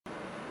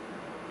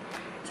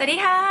วัสดี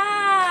ค่ะ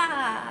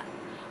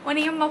วัน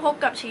นี้มาพบ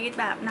กับชีวิต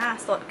แบบหน้า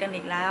สดกัน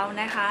อีกแล้ว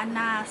นะคะห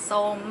น้าโซ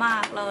มมา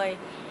กเลย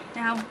น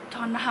ะคะท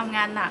นมาทำง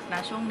านหนักน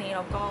ะช่วงนี้เร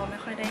าก็ไม่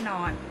ค่อยได้น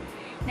อน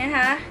นะค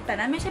ะแต่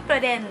นั้นไม่ใช่ปร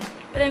ะเด็น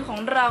ของ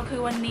เราคื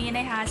อวันนี้น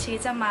ะคะชี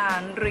จะมา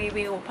รี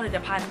วิวผลิต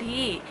ภัณฑ์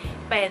ที่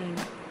เป็น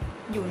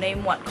อยู่ใน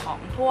หมวดของ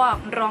พวก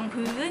รอง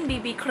พื้น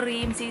BB ครี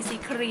ม CC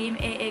ครีม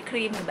AA ค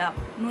รีมหรือแบบ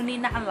นู่นนี่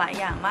นั่นหลาย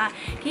อย่างมาก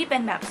ที่เป็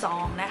นแบบซอ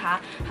งนะคะ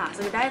หา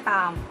ซื้อได้ต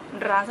าม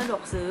ร้านสะดว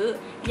กซื้อ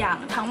อย่าง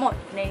ทั้งหมด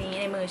ในนี้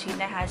ในมือชิด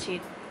นะคะชิ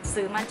ด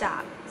ซื้อมาจา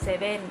ก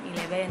7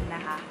 11น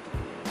ะคะ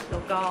แล้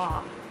วก็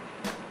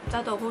เจ้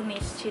าตัวพวกนี้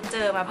ชิดเจ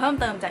อมาเพิ่ม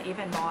เติมจาก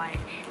eveandboy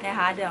นะค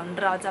ะเดี๋ยว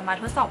เราจะมา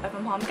ทดสอบไปพ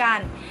ร้อมๆกัน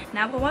น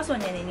ะเพราะว่าส่วน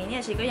ใหญ่ในนี้เนี่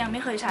ยชิดก็ยังไ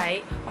ม่เคยใช้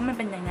ว่ามันเ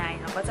ป็นยังไง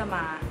เราก็จะม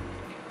า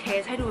เท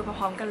สให้ดู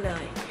พร้อมๆกันเล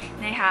ย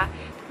นะคะ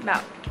แบ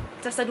บ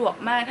จะสะดวก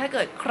มากถ้าเ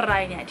กิดใคร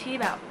เนี่ยที่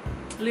แบบ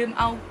ลืมเ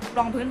อาร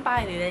องพื้นไป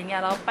หรืออะไรเงี้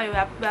ยแล้วไป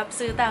แวบ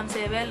ซื้อตามเซ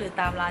เว่นหรือ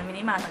ตามร้านมิ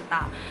นิมาร์ทต่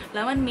างๆแ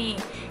ล้วมันมี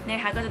น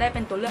ะคะก็จะได้เ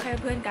ป็นตัวเลือกให้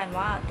เพื่อนกัน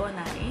ว่าตัวไ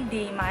หน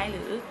ดีไหมห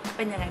รือเ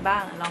ป็นยังไงบ้า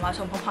งเรามาช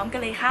มพร้อมๆกั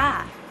นเลยค่ะ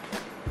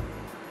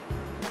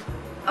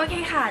โอเค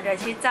ค่ะเดี๋ยว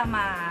ชิดจะม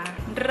า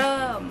เ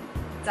ริ่ม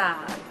จา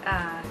ก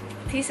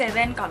ที่เซเ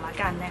ว่นก่อนละ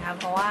กันนะคะเ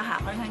พราะว่าหา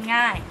ค่อนข้าง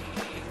ง่าย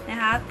นะ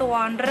คะตัว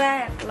แร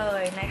กเล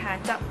ยนะคะ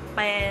จะเ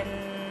ป็น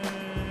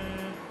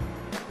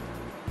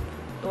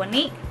ตัว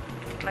นี้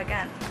ละ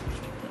กัน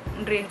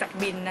เรียงจาก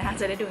บินนะคะ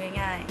จะได้ดู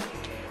ง่าย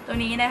ๆตัว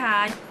นี้นะคะ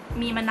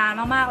มีมานาน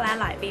มากๆและ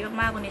หลายปี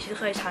มากๆวันนี้ฉัน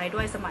เคยใช้ด้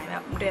วยสมัยแบ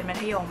บเรียนมั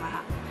ธยมอะ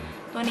ค่ะ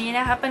ตัวนี้น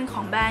ะคะเป็นข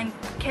องแบรนด์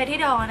แคท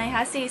ดอนะค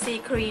ะ CC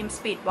Cream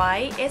Speed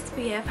White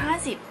SPF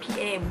 50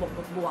 PA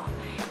บวก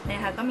นะ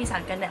คะก็มีสา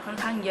รกันแดดค่อน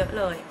ข้างเยอะ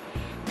เลย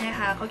นะค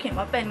ะเขาเขียน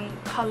ว่าเป็น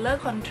color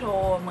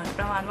control เหมือน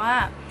ประมาณว่า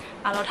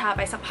เราทาไ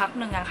ปสักพัก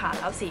หนึ่งอะค่ะ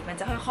แล้วสีมัน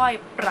จะค่อย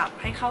ๆปรับ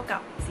ให้เข้ากั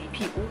บสี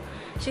ผิว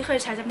ชื่อเคย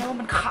ใช้จำได้ว่า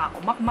มันขาว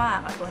มาก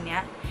ๆอะตัวเนี้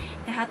ย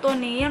นะคะตัว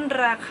นี้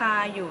ราคา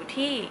อยู่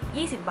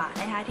ที่20 บาท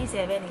นะคะที่7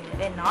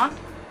 11เนาะ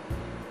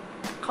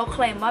เขาเค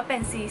ลมว่าเป็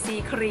น CC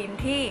ครีม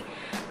ที่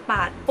ป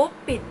าดปุ๊บ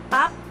ปิด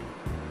ปั๊บ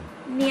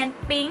เนียน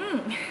ปิ๊ง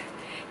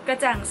กระ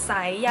จ่างใส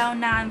ยาว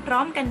นานพร้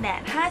อมกันแด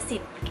ด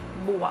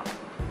50 บวก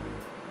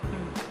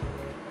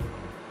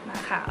น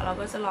ะคะเรา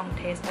ก็จะลองเ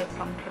ทสไป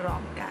พร้อ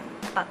มๆกัน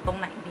ตัดตรง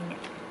ไหนดีเนี่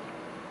ย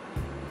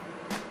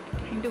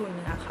ให้ดูเ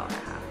นื้อเขาน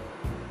ะคะ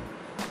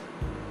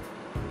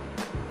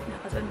เนื้อ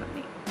เขาจะเป็นแบบ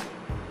นี้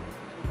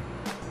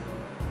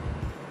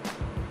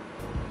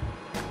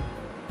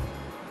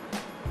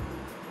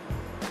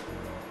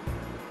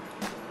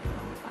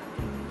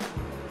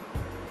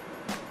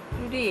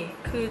ดูดิ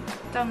คือ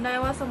จำได้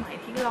ว่าสมัย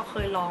ที่เราเค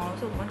ยลองรู้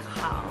สึกมันข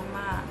าว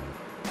มาก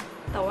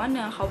แต่ว่าเ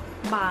นื้อเขา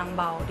บางเ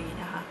บาดี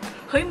นะคะ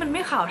เฮ้ยมันไ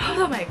ม่ขาวเท่า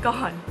สมัยก่อ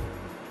น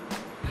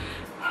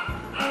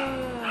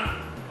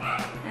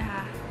นะค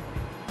ะ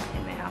เห็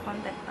นไหมคะความ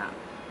แตกต่าง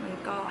มัน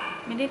ก็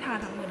ไม่ได้ทา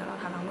ทั้งมือแล้วเรา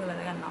ทาทั้งมือเลย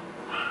แล้วกันเนาะ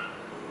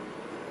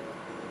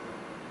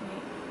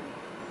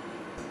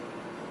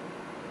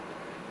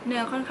เนื้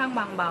อค่อนข้าง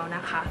บางเบาน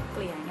ะคะเก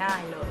ลี่ยง่า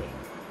ยเลย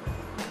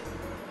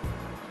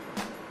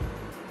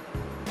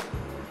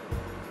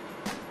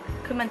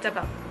คือมันจะแบ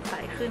บใส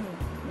ขึ้น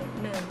นิด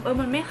นึง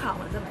มันไม่ขาวเ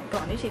หมือนสมัยก่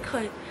อนที่ชิค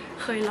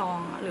เคยลอง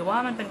หรือว่า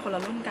มันเป็นคนล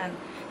ะรุ่นกัน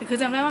คือ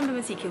จำได้ว่ามันเ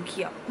ป็นสีเ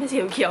ขียวๆไม่สี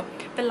เขียว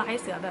เป็นลาย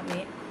เสือแบบ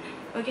นี้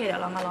โอเคเดี๋ย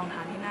วเรามาลองท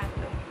านที่หน้า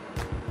เลย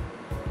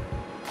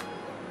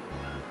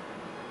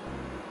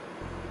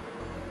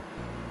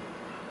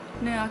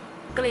เนื้อ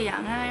เกลี่ย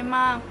ง่ายม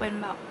ากเป็น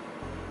แบบ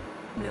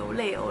เ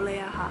หลวๆเลย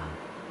อะค่ะ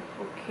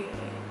โอเค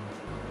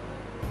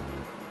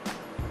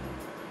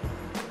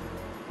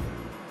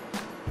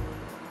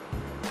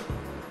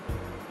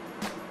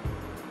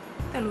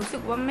แต่รู้สึ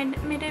กว่าไ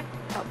ม่ได้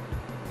แบบ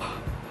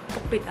ป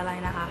กปิดอะไร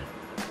นะคะ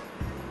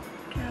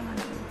แค่มัน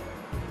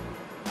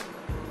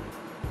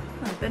เ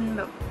หมือนเป็นแ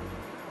บบ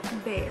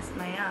เบสไ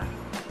หมอะ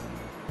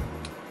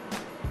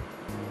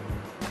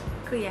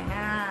เกลี่ย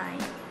ง่าย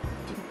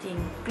จริง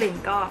ๆกลิ่น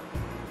ก็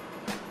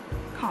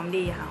หอม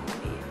ดีค่ะหอม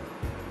ดี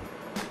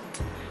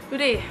ดู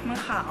ดิมัน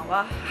ขาว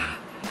ว่ะ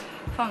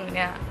ฝั่งเ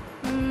นี้ย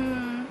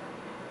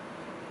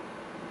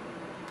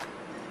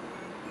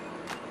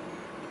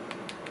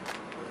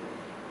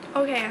โอ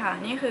เคค่ะ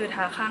นี่คือท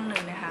าข้างหนึ่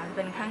งนะคะเ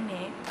ป็นข้าง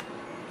นี้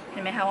เห็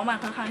นไหมคะว่ามัน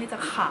ค่อนข้างที่จะ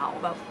ขาว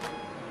แบบ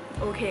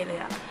โอเคเลย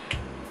อะ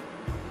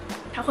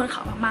ถ้าคนข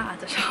าวมากๆอาจ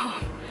จะชอบ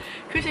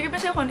คือฉันก็ไ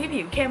ม่ใช่คนที่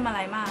ผิวเข้มอะไร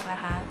มากนะ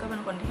คะก็เป็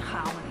นคนที่ข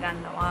าวเหมือนกัน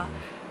แต่ว่า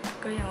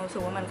ก็ยังรู้สึ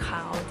กว่ามันข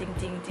าวจ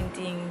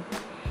ริง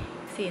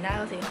สีหน้า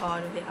กับสีคอ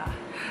ดูสิค่ะ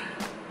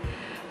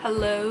ฮัล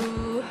โหล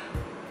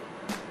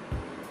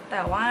แ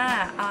ต่ว่า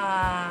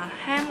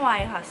แห้งไว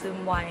ค่ะซึม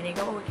ไวนี่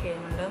ก็โอเค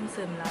มันเริ่ม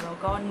ซึมแล้ว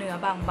ก็เนื้อ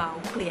บางเบา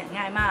เกลี่ย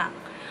ง่ายมาก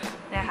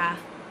นะคะ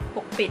ป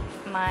กปิด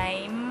ไหม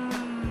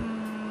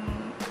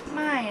ไ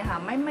ม่ค่ะ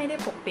ไม่ได้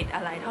ปกปิดอ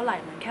ะไรเท่าไหร่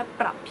มันแค่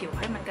ปรับผิวใ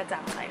ห้มันกระจ่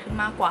างใสขึ้น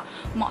มากกว่า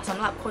เหมาะสำ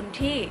หรับคน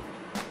ที่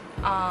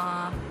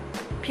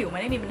ผิวไม่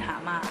ได้มีปัญหา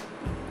มาก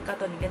ก็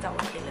ตัวนี้ก็จะโอ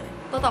เคเลย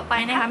ตัวต่อไป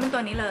นะคะเป็นตั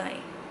วนี้เลย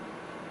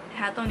นะ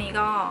คะตัวนี้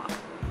ก็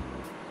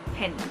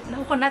เห็น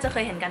ทุกคนน่าจะเค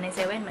ยเห็นกันในเซ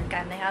เว่นเหมือนกั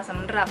นนะคะส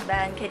ำหรับแบร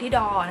นด์แคทด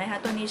อนะคะ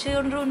ตัวนี้ชื่อ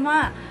รุ่นว่า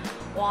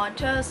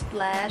Water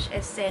Splash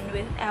Essence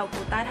with L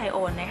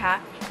Glutathione นะคะ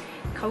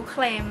เขาเค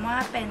ลมว่า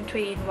เป็น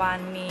 3-in-1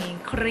 มี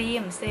ครี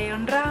มเซ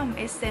รั่มเ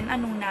อสเซนต์อ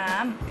นูน้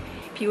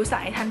ำผิวใส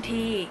ทัน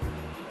ที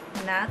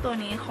นะตัว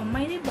นี้เขาไ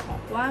ม่ได้บอ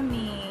กว่า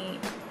มี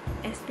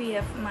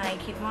SPF ไหม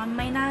คิดว่าไ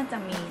ม่น่าจะ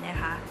มีนะ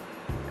คะ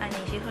อัน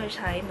นี้ที่เคยใ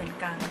ช้เหมือน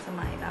กันส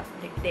มัยแบบ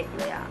เด็กๆ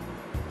เลยอะ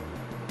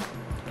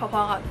พ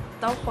อๆกับ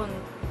เจ้าคน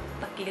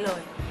ตะกี้เล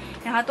ย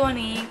นะคะตัว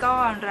นี้ก็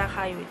ราค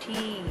าอยู่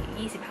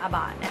ที่25 บ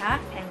าทนะคะ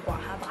แพงกว่า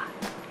5 บาท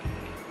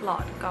หลอ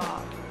ดก็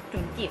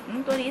จุ๋มจิ๋ม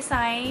ตัวนี้ไซ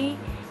ส์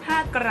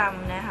5 กรัม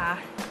นะคะ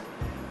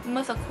เ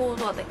มื่อสักครู่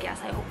ตัวตะเกียบ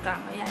ไซส์6 กรั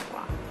มก็ใหญ่ก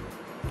ว่า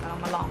เรา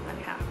มาลองกัน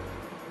ค่ะ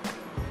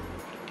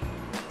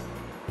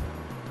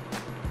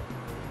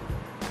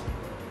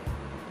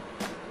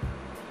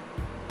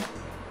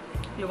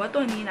หรือว่าตั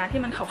วนี้นะ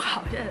ที่มันขา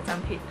วๆที่อาจจะจ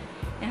ำผิด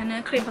นะคะเนื้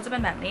อครีมเขาจะเป็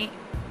นแบบนี้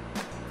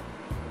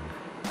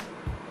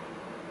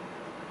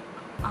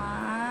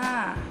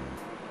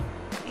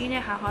นี่เนี่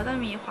ยค่ะเขาจะ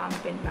มีความ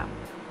เป็นแบบ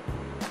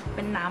เ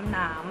ป็นน้ำ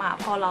อ่ะ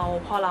พอเ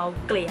รา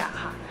เกลี่ย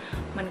ค่ะ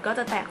มันก็จ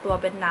ะแตกตัว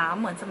เป็นน้ำ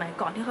เหมือนสมัย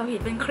ก่อนที่เขาฮิ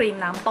ตเป็นครีม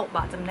น้ำตกอ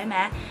ะจำได้ไหม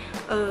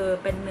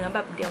เป็นเนื้อแบ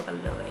บเดียวกัน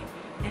เลย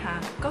นะคะ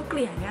ก็เก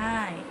ลี่ยง่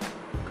าย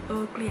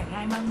เกลี่ยง่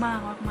ายมาก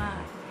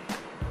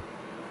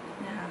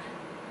นะคะ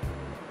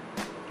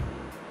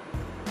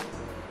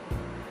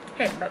เ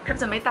ห็นแบบแทบ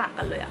จะไม่ต่าง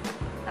กันเลยอะ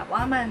แต่ว่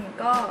ามัน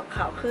ก็ข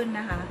าวขึ้น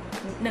นะคะ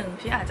หนึ่ง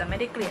ที่อาจจะไม่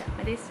ได้เกลี่ยไ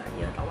ม่ได้ใส่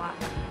เยอะแต่ว่า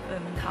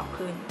มันขาว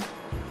ขึ้น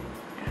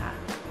นะคะ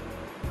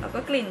แล้วก็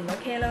กลิ่นโอ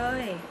เคเล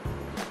ย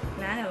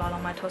นะเดี๋ยวเราลอ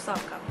งมาทดสอ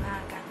บกับหน้า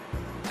กัน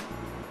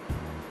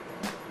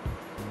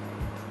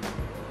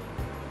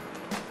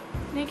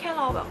นี่แค่เ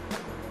ราแบบ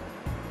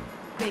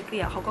เก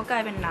ลี่ยเขาก็กลา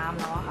ยเป็นน้ำ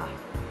แล้วอะค่ะ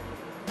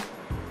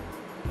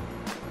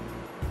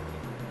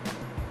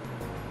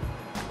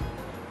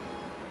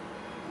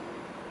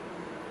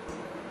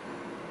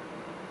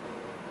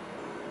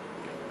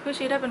คือ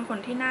ชีได้เป็นคน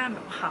ที่หน้าแบ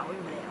บขาวอ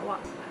ยู่แล้วอ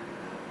ะ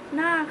ห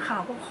น้าขา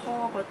วคอ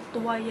กับ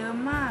ตัวเยอะ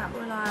มาก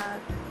เวลา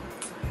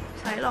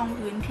ใช้รอง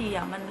พื้นทีอ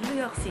ะมันเลื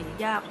อกสี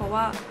ยากเพราะ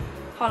ว่า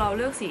พอเราเ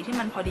ลือกสีที่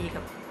มันพอดี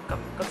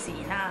กับสี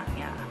หน้า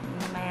เงี้ย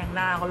แมงห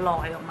น้าก็ลอ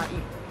ยออกมา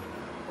อีก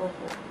โอ้โห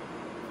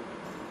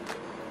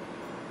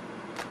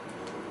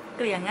เ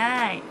กลี่ยง่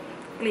าย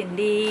กลิ่น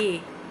ดี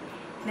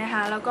นะค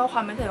ะแล้วก็คว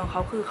ามเป็นพิเศษของเข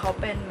าคือเขา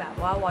เป็นแบบ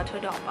ว่า water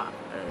drop อะ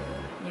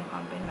มีควา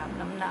มเป็นแบบ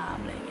น้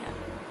ำอะไรเงี้ย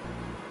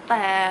แ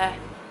ต่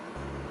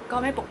ก็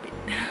ไม่ปกปิด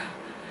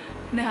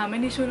นะคะไม่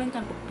ได้ช่วยเรื่องก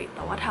ารปกปิดแ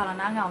ต่ว่าทาแล้ว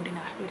หน้าเงาดี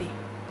นะดูดิ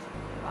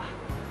เห็นปะ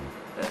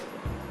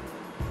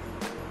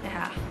นะค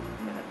ะ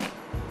แบบนี้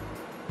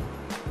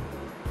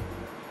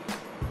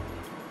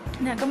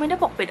เนี่ยก็ไม่ได้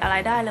ปกปิดอะไร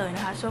ได้เลยน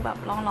ะคะช่วยแบบ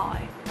ร่องรอย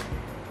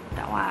แ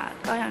ต่ว่า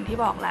ก็อย่างที่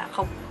บอกแหละเข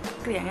า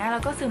เกลี่ยง่ายแล้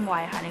วก็ซึมไว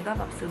ค่ะนี่ก็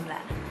แบบซึมแหล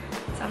ะ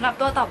สำหรับ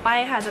ตัวต่อไป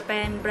ค่ะจะเป็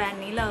นแบรน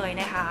ด์นี้เลย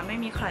นะคะไม่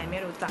มีใครไม่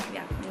รู้จักอ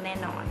ย่างแน่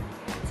นอน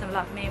สำห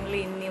รับ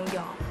Maybelline New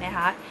York นะค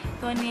ะ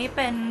ตัวนี้เ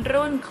ป็น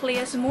รุ่น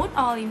Clear Smooth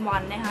All in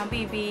One นะคะ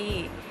BB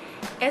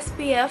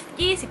SPF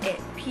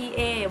 21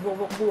 PA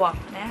บวก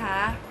นะคะ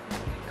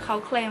เขา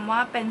เคลมว่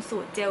าเป็นสู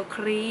ตรเจลค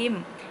รีม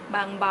บ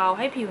างเบาใ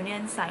ห้ผิวเนีย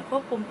นใสคว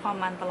บคุมความ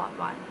มันตลอด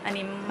วันอัน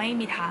นี้ไม่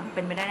มีทางเ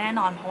ป็นไปได้แน่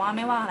นอนเพราะว่าไ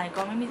ม่ว่าอะไร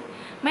ก็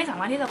ไม่สา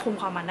มารถที่จะคุม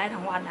ความมันได้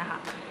ทั้งวันนะคะ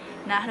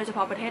โดยเฉพ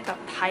าะประเทศแบบ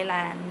ไทยแล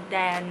นด์แด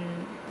น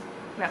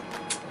แบบ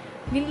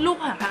นี่ลูก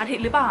หางพระอาทิต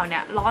ย์หรือเปล่าเนี่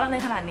ยร้อนอะไร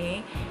ขนาดนี้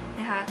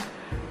นะคะ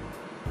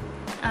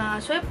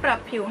ช่วยปรับ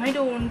ผิวให้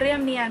ดูเรีย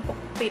บเนียนปก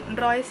ปิด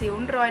รอยสิว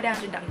รอยแดง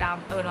จุดด่างด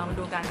ำเรามา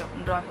ดูกันกับ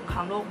รอยของค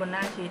ล้ำโรคบนหน้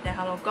าชีสนะค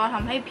ะแล้วก็ท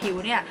ำให้ผิว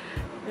เนี่ย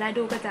และ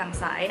ดูกระจ่าง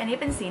ใสอันนี้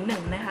เป็นสี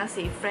1นะคะ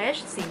สีเฟรช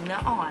สีเนื้อ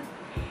อ่อน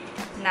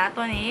นะ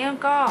ตัวนี้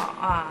ก็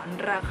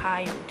ราคา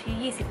อยู่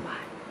ที่20 บา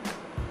ท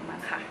มา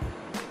ค่ะ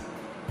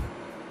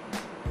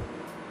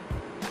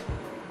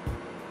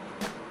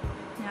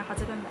เนี่ยเขา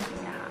จะเป็นแบบ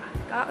นี้นะคะ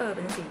ก็เ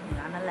ป็นสีเนื้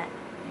อนั่นแหละ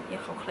อย่างที่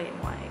เขาเคลม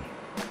ไว้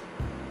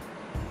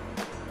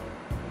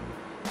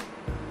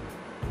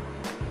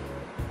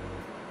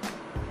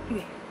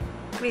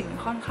กลิ่น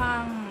ค่อนข้า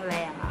งแร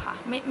งอะค่ะ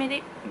ไม่ได้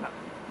แบบ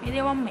ไม่ได้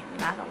ว่าเหม็น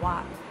นะแต่ว่า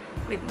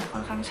กลิ่นมันค่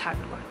อนข้างชัด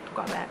ก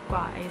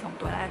ว่าไอ้2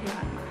 ตัวแรกที่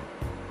ผ่านมา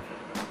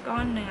แล้วก็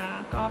เนื้อ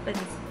ก็เป็น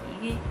สี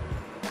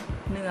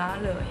เนื้อ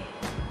เลย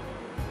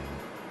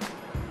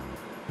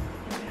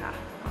เห็นไหมคะ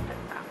ความแต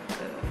กต่าง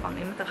ฝั่ง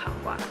นี้มันจะขาว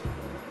กว่า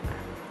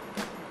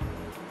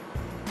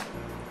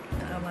เ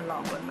ดี๋ยวเรามาลอ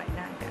งบนใบห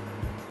น้ากัน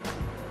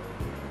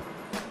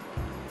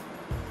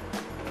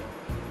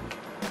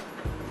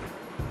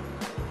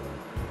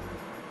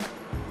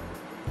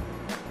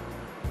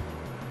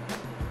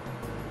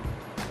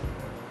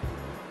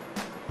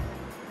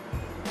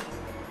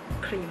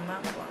ครีมมา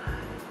กกว่า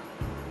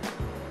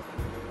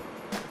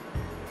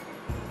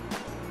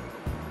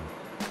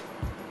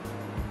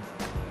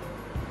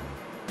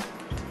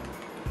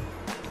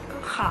ก็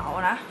ขาว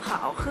นะขา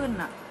วขึ้น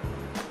อ่ะ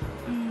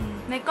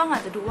ในกล้องอา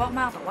จจะดูว่า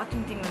มากแต่ว่าจ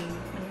ริง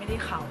ๆมันไม่ได้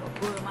ขาวแบบ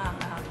เวอร์มาก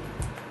นะคะ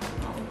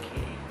โอเค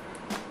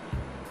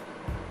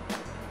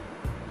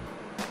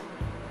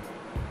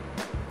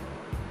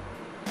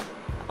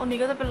อันนี้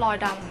ก็จะเป็นรอย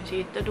ดำของชี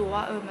สจะดูว่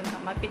ามันส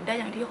ามารถปิดได้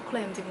อย่างที่เขาเคล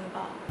มจริงหรือเป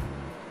ล่า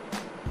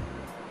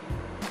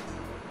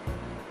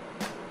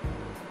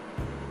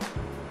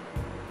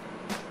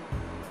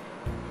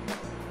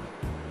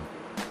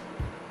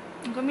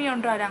ก็มี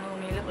รอยด่างตร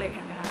งนี้เล็กๆเ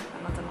ห็นไหมคะ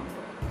เราจะลอง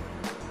ดู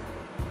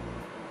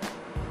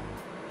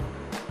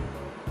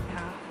นะค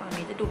ะฝั่ง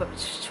นี้จะดูแบบ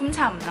ชุ่ม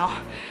ฉ่ำเนาะ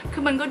คื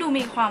อมันก็ดู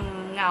มีความ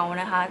เงา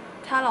นะคะ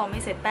ถ้าเราไม่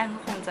เสร็จแป้งก็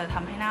คงจะท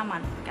ำให้หน้ามั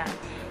นเหมือนกัน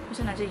เพราะฉ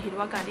ะนั้นจะคิด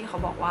ว่าการที่เขา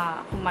บอกว่า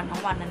คุมมันทั้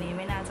งวันอันนี้ไ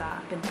ม่น่าจะ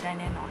เป็นไปได้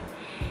แน่นอน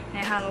น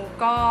ะคะแล้ว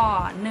ก็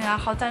เนื้อ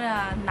เขาจะ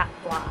หนัก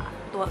กว่า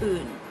ตัว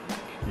อื่น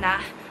นะ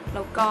แ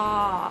ล้วก็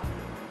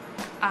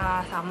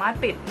สามารถ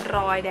ปิดร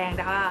อยแดง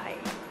ได้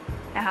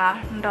นะคะ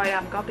รอยด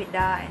ำก็ปิด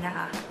ได้นะค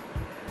ะ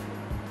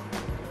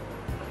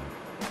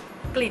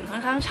กลิ่นค่อ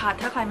นข้างชัด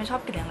ถ้าใครไม่ชอ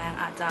บกลิ่นแรง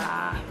ๆอา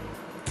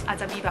จ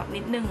จะมีแบบ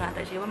นิดนึงอะแ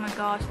ต่คิดว่ามัน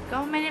ก็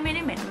ไม่ได้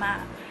เหม็นมา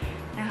ก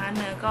นะคะเ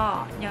นื้อก็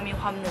ยังมี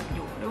ความหนึบอ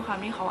ยู่ด้วยความ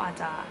ที่เขาอาจ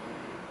จะ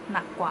ห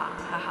นักกว่า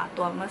ค่ะ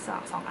ตัวเมื่อ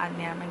สองอัน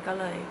เนี้ยมันก็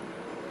เลย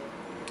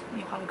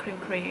มีความค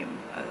รีม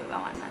ปร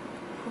ะมาณนั้น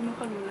คุณไม่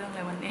ค่อยรู้เรื่องเล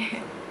ยวันนี้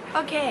โอ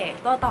เค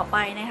ตัวต่อไป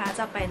นะคะ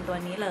จะเป็นตัว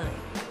นี้เลย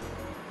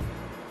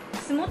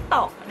สมูทโต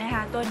ะนะค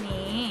ะตัว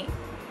นี้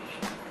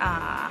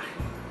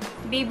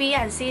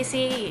BB&CC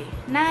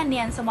หน้าเนี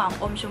ยนสว่าง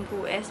อมชมพู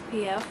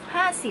SPF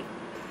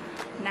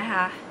 50นะค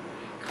ะ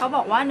เขาบ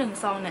อกว่า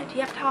1ซองเนี่ยเ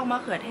ทียบเท่ามะ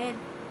เขือเทศ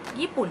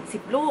ญี่ปุ่น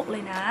10ลูกเล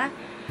ยนะ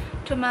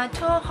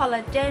Tomato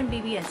Collagen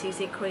BB&CC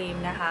Cream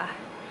นะคะ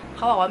เข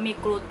าบอกว่ามี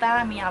กลูตา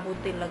มีอาบู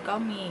ตินแล้วก็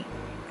มี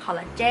คอลล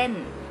าเจน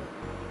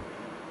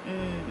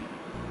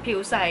ผิว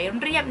ใส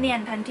เรียบเนีย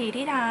นทันที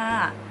ที่ทา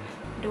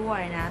ด้วย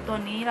นะตัว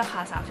นี้ราค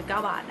า39 บ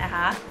าทนะค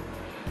ะ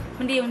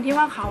มันดีตรงที่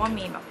ว่าเขาว่า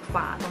มีแบบฝ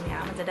าตรงนี้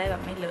มันจะได้แบ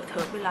บไม่เลอะเท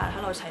อะเวลาถ้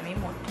าเราใช้ไม่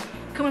หมด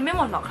คือมันไม่ห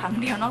มดหรอกครั้ง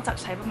เดียวนอกจาก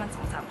ใช้ประมาณ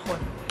 2-3 คน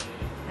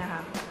นะค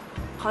ะ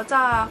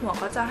หัว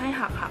เขาจะให้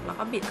หักแล้ว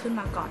ก็บิดขึ้น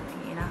มาก่อนอย่า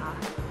งนี้นะคะ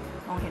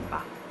มองเห็นป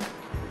ะ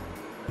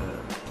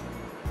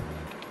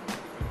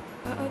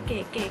เ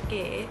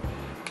ก๋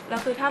แล้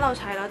วคือถ้าเรา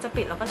ใช้แล้วจะ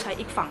ปิดแล้วก็ใช้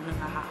อีกฝั่งหนึ่ง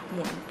อะค่ะห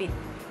มุนปิด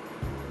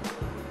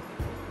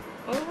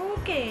โอ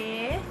เค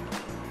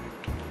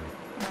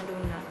มาดู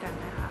เนื้อกัน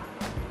นะคะ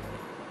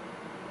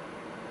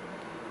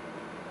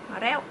มา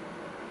แล้ว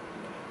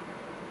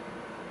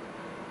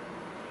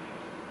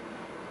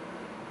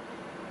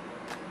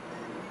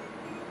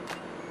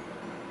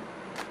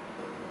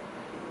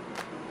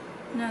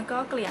เนื้อก็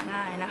เกลี่ย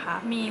ง่ายนะคะ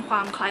มีคว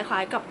ามคล้า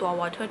ยๆกับตัว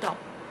Water Drop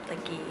ตะ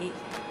กี้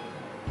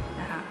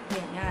นะคะเก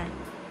ลี่ยง่าย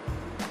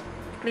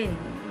กลิ่น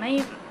ไม่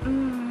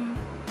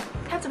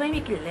แทบจะไม่มี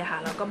กลิ่นเลยค่ะ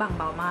แล้วก็บาง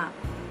เบามาก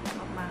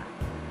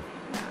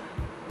นะคะ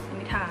อัน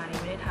นี้ทาอันนี้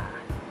ไม่ได้ทา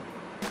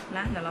น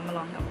ะเดี๋ยวเรามาล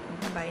องกับ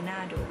ใบหน้า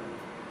ดู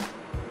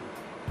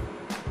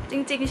จ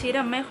ริงๆชีด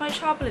ไม่ค่อย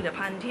ชอบผลิต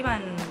ภัณฑ์ที่มั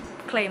น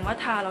เคลมว่า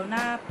ทาแล้วห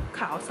น้า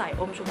ขาวใส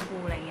อมชมพู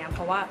อะไรเงี้ยเพ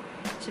ราะว่า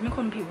ฉันเป็นค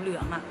นผิวเหลื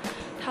องอะ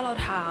ถ้าเรา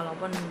ทาแล้ว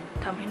มัน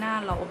ทำให้หน้า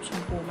เราอมชม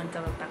พูมันจะ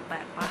แบบแปล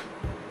กๆปะ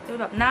คือ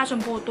แบบหน้าชม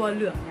พูตัวเ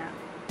หลืองเนี่ย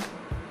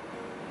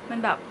มัน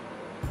แบบ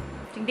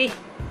จริงดิ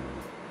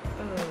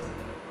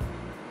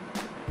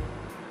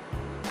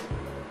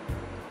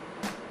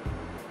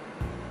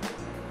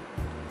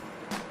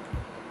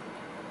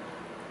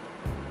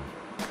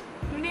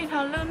นี่ท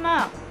าลื่นมา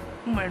ก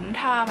เหมือน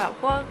ทาแบบ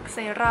พวกเซ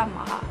รั่ม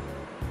อะค่ะ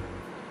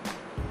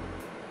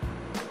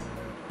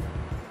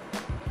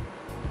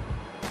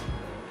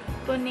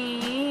ตัว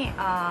นี้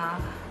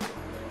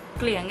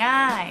เกลี่ยง่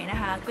ายนะ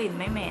คะกลิ่น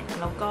ไม่เหม็น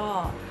แล้วก็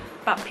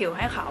ปรับผิวใ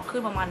ห้ขาวขึ้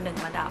นประมาณ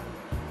1 ระดับ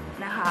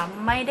นะคะ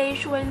ไม่ได้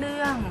ช่วยเ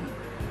รื่อง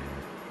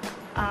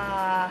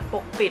ป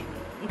กปิด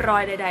รอ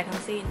ยใดๆทั้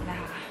งสิ้นนะ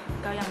คะ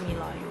ก็ยังมี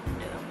รอยอยู่เหมือน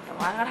เดิมแต่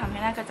ว่าก็ทำให้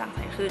หน้ากระจ่างใส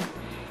ขึ้น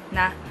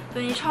นะตั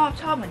วนี้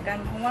ชอบเหมือนกัน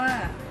เพราะว่า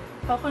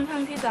เขาค่อนข้า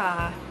งที่จะ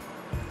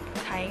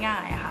ใช้ง่า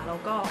ยอะค่ะแล้ว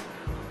ก็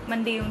มัน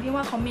ดีตรงที่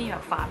ว่าเขามีแบ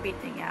บฝาปิด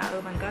อย่างเงี้ย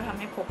มันก็ทำ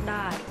ให้พกไ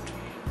ด้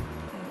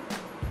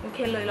โอเค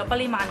เลยแล้วป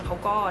ริมาณเขา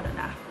ก็เดี๋ยว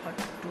นะขอ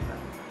ดูแบ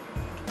บ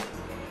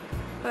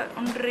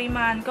ปริม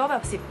าณก็แบ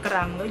บ10 ก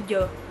รัมก็เย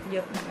อะ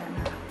เหมือนกันน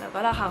ะคะแต่ก็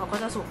ราคาเขาก็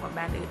จะสูงกว่าแบ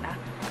รนด์อื่นนะ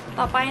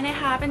ต่อไปนะ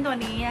คะเป็นตัว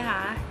นี้นะค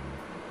ะ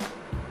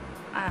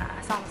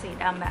ซองสี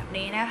ดำแบบ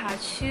นี้นะคะ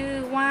ชื่อ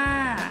ว่า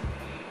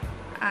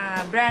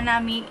แบรนด์นา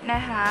มิน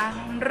ะคะ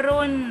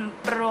รุ่น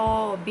Pro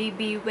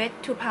BB Wet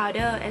to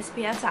Powder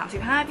SPF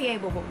 35 PA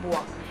บว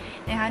ก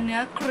นะคะเนื้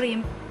อครีม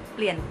เป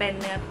ลี่ยนเป็น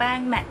เนื้อแป้ง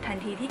แมตต์ทัน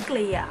ทีที่เก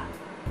ลี่ย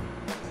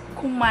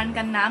คุมมัน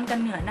กันน้ำกัน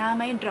เหงื่อหน้า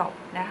ไม่ดรอป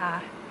นะคะ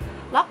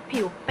ล็อก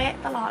ผิวเป๊ะ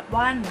ตลอด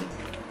วัน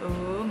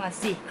มา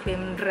สิครี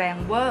มแรง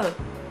เวอร์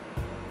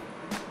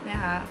นะ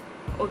คะ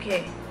โอเค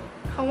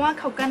เขาว่า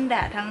เขากันแด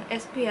ดทั้ง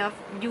SPF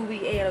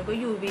UVA แล้วก็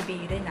UVB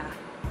ด้วยนะ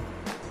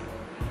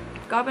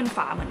ก็เป็นฝ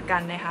าเหมือนกั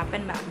นนะคะเป็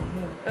นแบบหมุน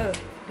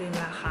ลืม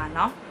ราคาเ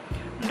นาะ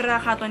รา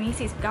คาตัวนี้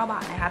49 บา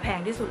ทนะคะแพง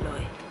ที่สุดเล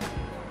ย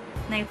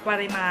ในป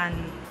ริมาณ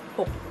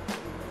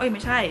6ไ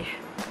ม่ใช่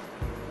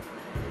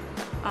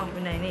เป็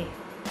นไหนนี่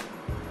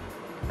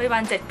ปริมา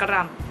ณ7 ก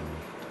รัม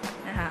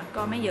นะคะ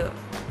ก็ไม่เยอะ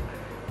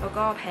แล้ว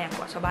ก็แพงก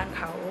ว่าชาวบ้าน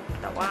เขา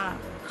แต่ว่า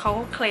เขา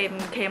เค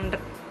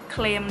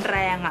ลมแร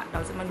งอะเร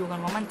าจะมาดูกัน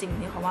ว่ามันจริง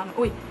ที่เขาว่า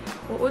อุ้ย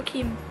ค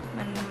รีม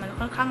มัน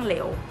ค่อนข้างเหล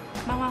ว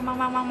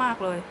มาก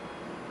เลย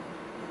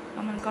แ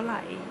ล้วมันก็ไหล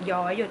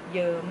ย้อยหยดเ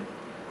ยิ้ม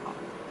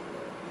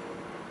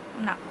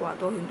หนักกว่า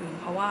ตัวอื่นๆ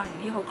เพราะว่าอย่าง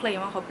ที่เขาเคลม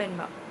ว่าเขาเป็น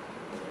แบบ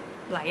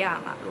หลายอย่าง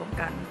อะรวม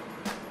กัน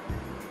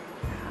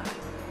นะคะ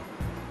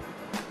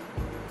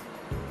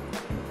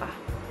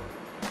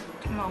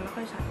มองไม่ค่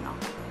อยชัดเนาะ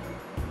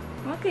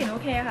ว่ากลิ่นโอ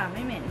เคค่ะไ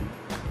ม่เหม็น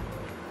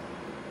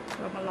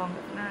เรามาลอง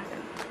กับหน้ากั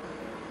น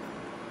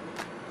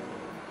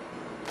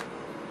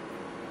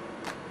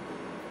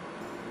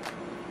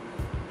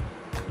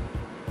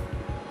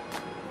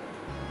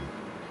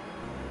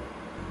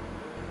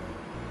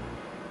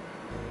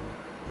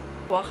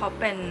ว่าเขา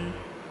เป็น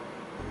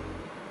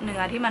เนื้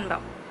อที่มันแบ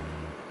บ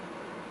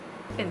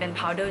เป็น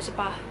พาวเดอร์ใช่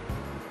ปะ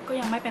ก็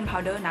ยังไม่เป็นพา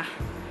วเดอร์นะ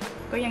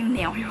ก็ยังเห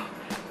นียวอยู่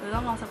เราต้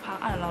องรอสักพัก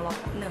เรารอ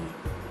แป๊บหนึ่ง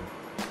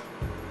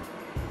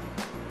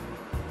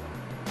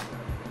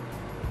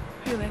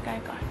อยู่ใกล้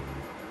ๆก่อน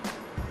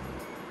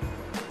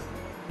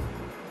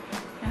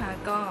นะคะ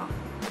ก็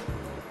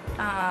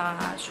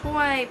ช่ว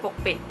ยปก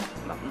ปิด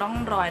แบบร่อง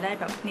รอยได้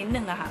แบบนิดนึ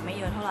งอะค่ะไม่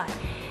เยอะเท่าไหร่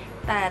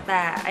แ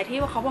ต่ไอที่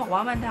ว่าเขาบอกว่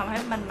ามันทำให้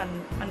มั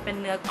นเป็น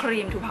เนื้อครี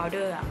มทูพาวเด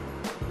อร์อะ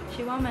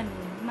คิดว่ามัน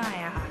ไม่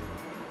อะค่ะ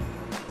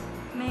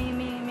ไ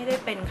ม่ได้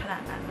เป็นขนา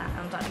ดนั้นนะห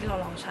ลังจากที่เรา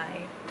ลองใช้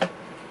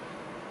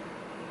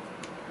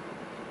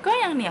ก็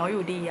ยังเหนียวอ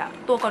ยู่ดีอะ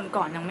ตัว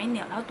ก่อนๆยังไม่เห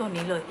นียวเท่าตัว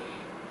นี้เลย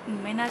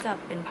ไม่น่าจะ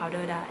เป็นพาวเด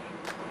อร์ได้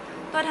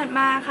ตัวถัดม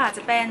าค่ะจ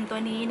ะเป็นตัว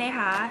นี้นะ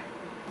คะ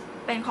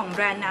เป็นของแบ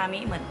รนด์นามิ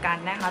เหมือนกัน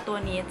นะคะตัว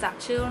นี้จะ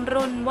ชื่อ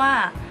รุ่นว่า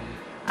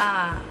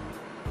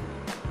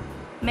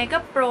Mega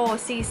Pro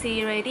CC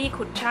Ready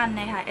Cushion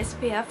นะคะ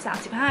SPF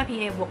 35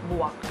 PA บ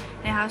วก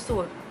นะคะสู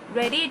ตร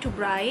Ready to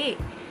Bright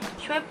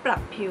ช่วยปรั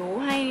บผิว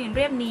ให้เ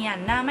รียบเนียน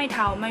หน้าไม่เท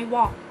าไม่ว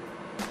อก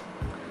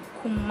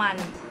คุมมัน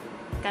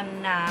กัน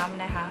น้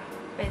ำนะคะ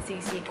เป็น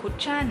CC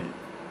Cushion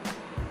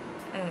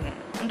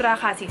รา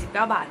คา49 บ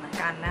าทเหมือน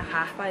กันนะค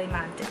ะปริม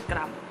าณ7 ก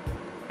รัม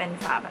เป็น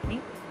ฝาแบบนี้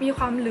มีค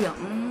วามเหลือง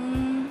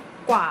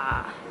กว่า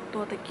ตั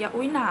วตะเกียบ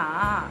อุ้ยหนา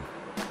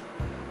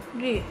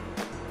ดิ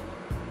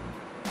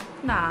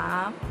ห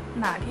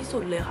นาที่สุ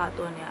ดเลยค่ะ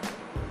ตัวเนี้ย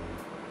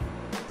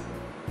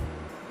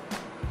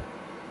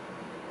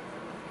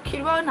คิด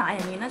ว่าหนาอ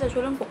ย่างนี้น่าจะช่ว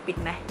ยเรื่องปกปิด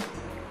ไหม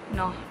เ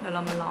นาะเดี๋ยวเร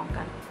ามาลอง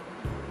กัน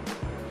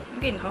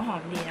กลิ่นเขาหอ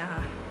มดีนะค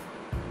ะ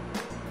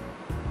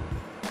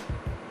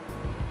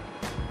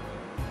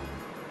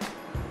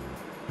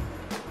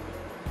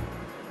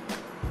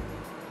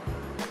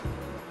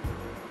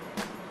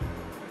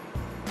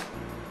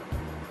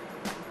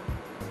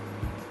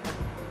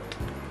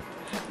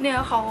เนื้อ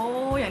เขา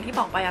อย่างที่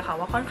บอกไปอะค่ะ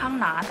ว่าค่อนข้าง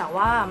หนาแต่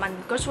ว่ามัน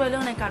ก็ช่วยเรื่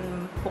องในการ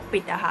ปกปิ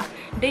ดอะค่ะ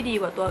ได้ดี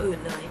กว่าตัวอื่น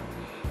เลย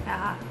นะ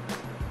คะ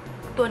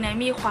ตัวนี้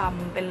มีความ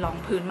เป็นรอง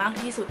พื้นมาก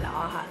ที่สุดแล้ว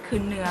อะค่ะคือ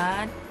เนื้อ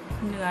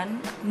ห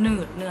นื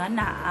ดเนื้อ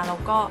หนาแล้ว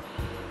ก็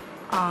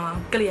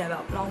เกลี่ยแบ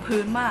บรอง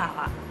พื้นมาก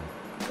อะ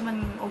มัน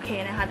โอเค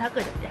นะคะถ้าเ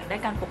กิดอยากได้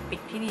การปกปิ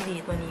ดที่ดี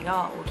ๆตัวนี้ก็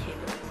โอเค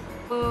เลย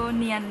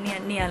เนีย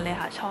นเลย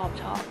ค่ะชอบ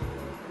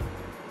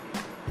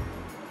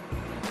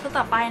ตัว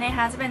ต่อไปนะค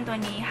ะจะเป็นตัว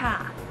นี้ค่ะ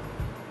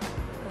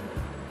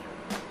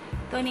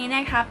ตัวนี้น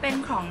ะคะเป็น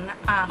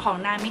ของ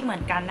นามิเหมื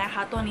อนกันนะค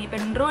ะตัวนี้เป็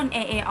นรุ่น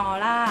AA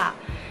Aura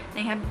น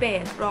ะคะเบ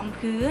สรอง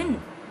พื้น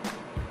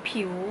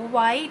ผิวไ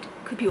ว้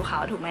คือผิวขา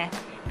วถูกไหม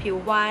ผิว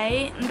ไว้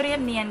เรีย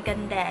บเนียนกัน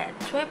แดด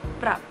ช่วย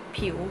ปรับ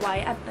ผิวไว้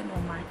อัตโน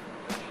มัติ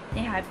น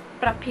ะคะ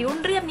ปรับผิว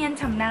เรียบเนียน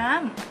ฉ่ำน้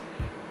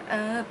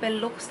ำเป็น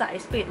ลุคใส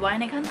สปีดไว้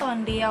ในขั้นตอน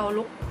เดียว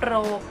ลุคโปร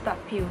ปรับ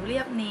ผิวเรี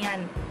ยบเนียน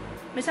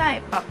ไม่ใช่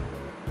ป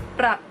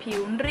รับผิ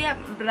วเรียบ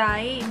ไร้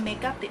เมค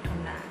อัพติดท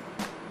นนาน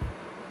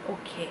โอ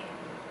เค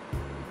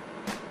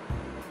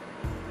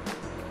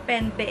เป็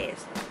นเบส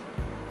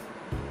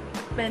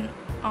เป็น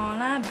ออ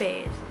ร่าเบ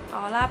สอ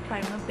อร่าไพร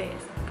เมอร์เบ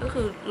สก็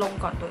คือลง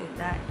ก่อนตัวอื่น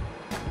ได้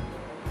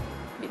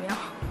บิดไม่อ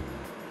อก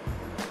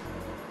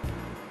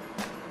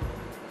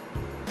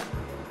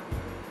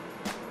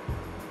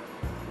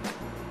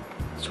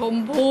ชม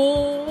พู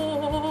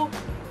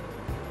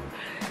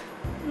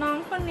น้อง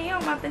คนนี้อ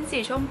อกมาเป็นสี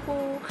ชมพู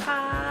ค่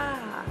ะ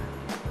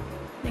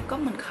นี่ก็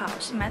เหมือนขาว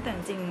ใช่ไหมแต่จ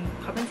ริง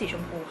เขาเป็นสีช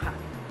มพูค่ะ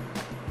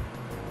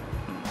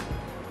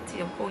สี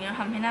ชมพูยัง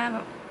ทำให้หน้าแบ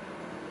บ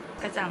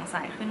กระจ่างใส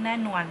ขึ้นแน่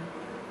นอน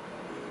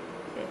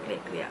เก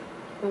ลี่ย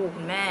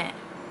คุณแม่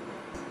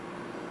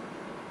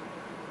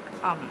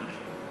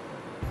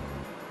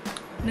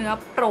เนื้อ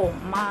โปร่ง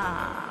มา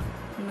ก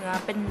เนื้อ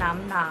เป็น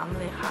น้ำ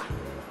เลยค่ะ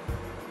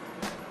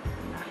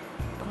นะ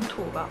ต้อง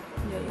ถูแบบ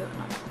เยอะๆ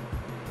หน่อย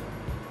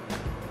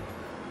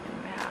เห็น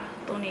ไหมคะ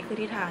ตรงนี้คือ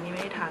ที่ทานี้ไ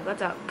ม่ได้ทาก็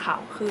จะขา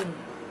วขึ้น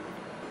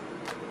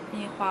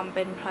มีความเ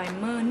ป็นไพร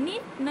เมอร์นิ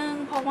ดนึง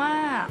เพราะว่า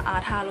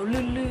ทาแล้ว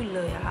ลื่นๆเ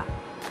ลยอะค่ะ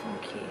โอ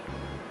เค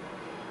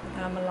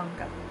เรามาลอง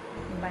กับ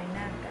ใบห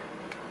น้ากัน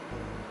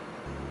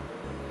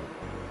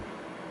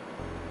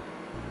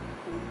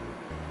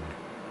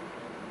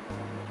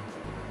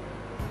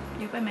เ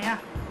ยอะไปไหมอะ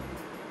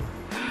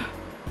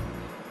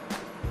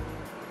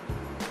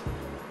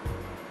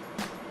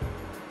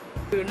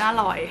คือหน้า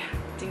ลอย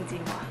จริ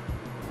งๆว่ะ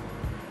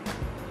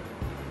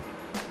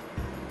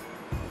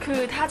คื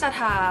อถ้าจะ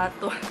ทา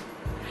ตัว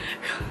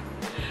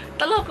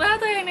ตลกหน้า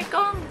ตัวเองในก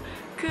ล้อง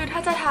คือถ้า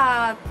จะทา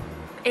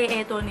AA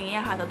ตัวนี้อ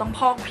ะค่ะจะต้องพ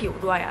อกผิว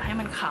ด้วยอะให้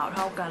มันขาวเ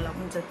ท่ากันแล้ว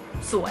มันจะ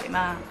สวยม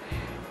าก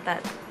แต่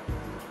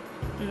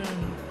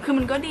คือ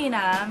มันก็ดีน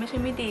ะไม่ใช่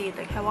ไม่ดีแ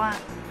ต่แค่ว่า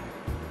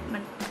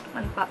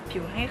มันปรับผิ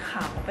วให้ข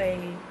าวไป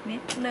นิ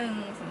ดนึง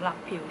สำหรับ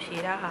ผิวชี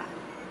สอะค่ะ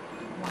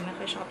ผมไม่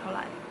ค่อยชอบเท่าไห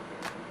ร่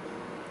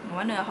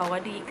ว่าเนื้อเขาก็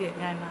ดีเกลี่ย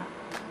ง่ายมาก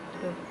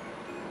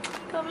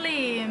เกาห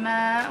ลีมา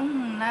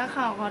หน้าข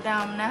าวคอด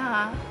ำนะค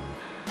ะ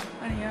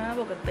อันนี้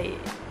ปกติ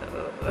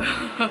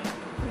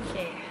โอเค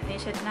นี่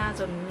เช็ดหน้า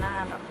จนหน้า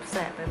แบบแส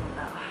บไปหมดแ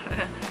ล้ว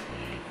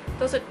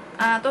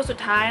ตัวสุด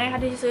ท้ายนะคะ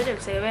ที่ซื้อจาก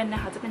เซเว่นน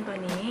ะคะจะเป็นตัว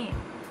นี้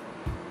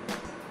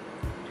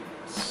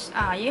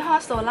ยี่ห้อ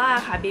โซล่า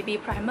ค่ะ BB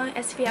Primer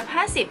SPF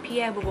 50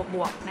 PA บ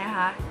วกนะค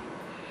ะ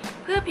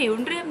เพื่อผิว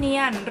เรียบเนี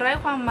ยนไร้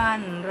ความมั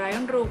นไร้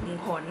รูขุม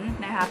ขน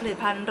นะคะผลิต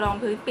ภัณฑ์รอง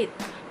พื้น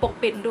ปก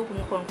ปิดรูขุ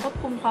มขนควบ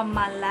คุมความ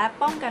มันและ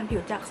ป้องกันผิ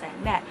วจากแสง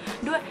แดด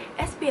ด้วย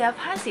SPF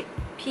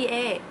 50 PA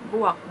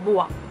บ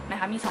วกนะ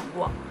คะมี2บ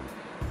วก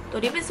ตัว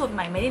นี้เป็นสูตรให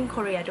ม่ Made in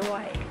Korea ด้ว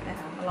ยนะ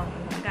คะมาลองพร้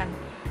อมกัน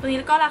ตัวนี้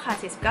ก็ราคา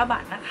49 บา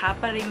ทนะคะ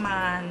ปริม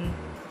าณ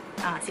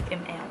10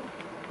 ml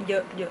เ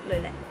ยอะเล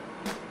ยแหละ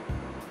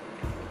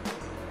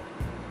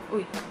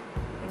อุ้ย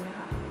เห็นไหม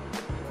คะ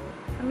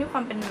มันมีคว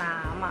ามเป็นน้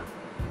ำอ่ะ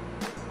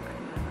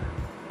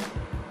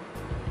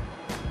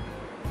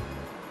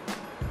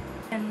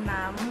เป็น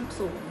น้ำ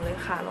สูงเลย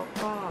ค่ะแล้ว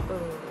ก็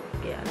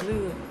เกี่ย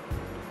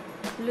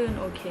ลื่น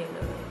โอเคเ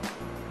ลย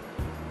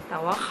แต่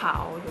ว่าขา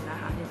วอยู่นะ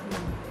คะนิดนึ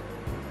ง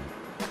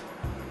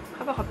เข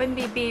าบอกเขาเป็น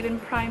BB เป็น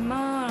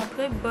primer เ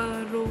พื่อเบลอ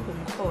รูขุ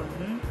มขน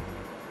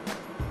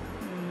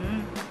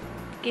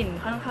กลิ่น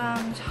ค่อนข้าง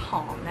ห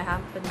อมนะคะ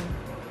เป็น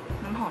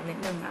น้ำหอมนิด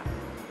นึงอ่ะ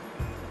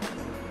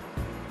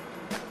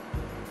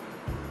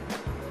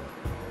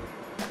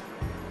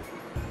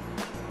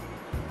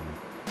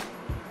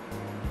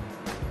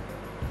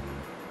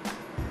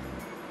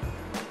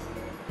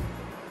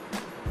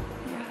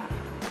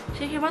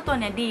คิดว่าตัว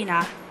เนี้ยดีน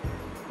ะ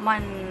มั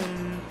น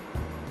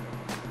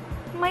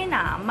ไม่หน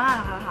ามาก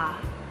ค่ะ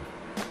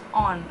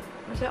อ่อน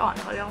ไม่ใช่อ่อน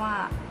เขาเรียกว่า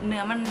เนื้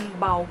อมัน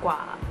เบากว่า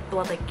ตั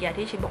วตะเกียบ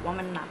ที่ชิบอกว่า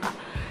มันหนักอะ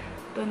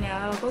ตัวเนี้ย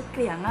เราก็เก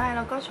ลี่ยง่ายแ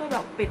ล้วก็ช่วยแบ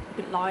บ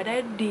ปิดรอยได้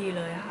ดีเ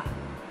ลยค่ะ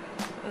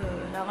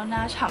แล้วก็หน้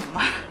าฉ่ำม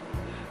าก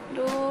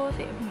ดู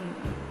สิ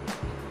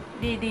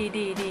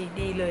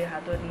ดีเลยค่ะ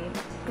ตัวนี้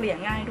เกลี่ย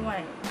ง่ายด้วย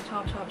ชอ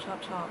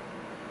บ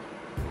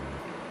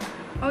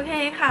โอเค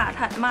ค่ะ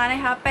ถัดมาน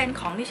ะคะเป็น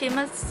ของที่ชี้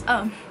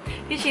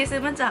ซื้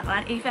อมาจากร้า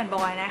น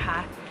eveandboy นะคะ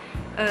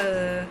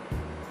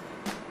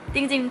จ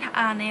ริง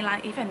ๆในร้าน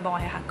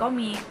eveandboy ค่ะก็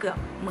มีเกือบ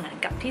เหมือน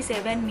กับที่เซ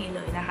เว่นมีเ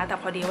ลยนะคะแต่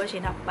พอดีว่าชิ้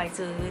นไป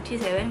ซื้อที่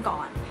เซเว่นก่อ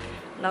น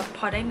แล้วพ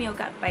อได้มีโอ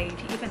กาสไป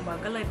ที่ eveandboy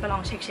ก็เลยไปลอ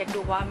งเช็ค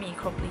ดูว่ามี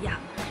ครบหรือยั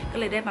งก็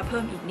เลยได้มาเพิ่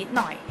มอีกนิดห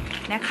น่อย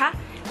นะคะ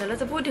เดี๋ยวเรา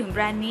จะพูดถึงแบ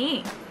รนด์นี้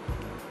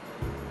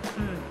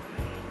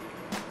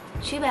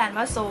ชื่อแบรนด์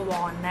ว่า so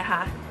won นะค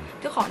ะ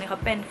เจ้าของเนี่ยเขา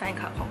เป็นแฟน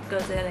คลับของ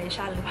Girl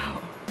Generation หรือเปล่า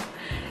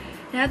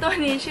นะตัว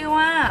นี้ชื่อ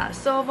ว่า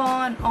so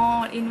won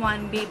all in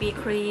one BB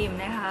cream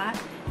นะคะ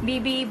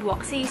BB บวก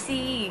CC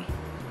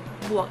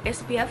บวก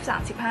SPF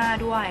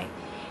 35 ด้วย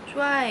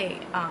ช่วย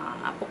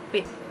ปก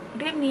ปิด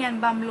เรียบเนียน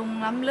บำรุง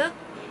ล้ำลึก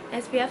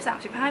SPF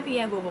 35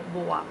 PA บ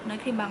วกเนื้อ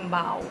ครีมบางเบ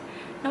า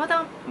น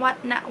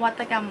วั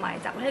ตกรรมใหม่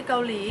จากประเทศเกา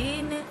หลี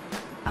นี่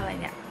อะไร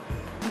เนี่ย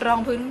รอง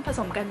พื้นผส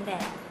มกันแด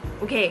ด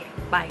โอเค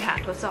ไปค่ะ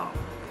ทดสอบ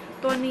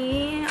ตัวนี้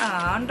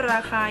รา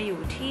คาอยู่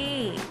ที่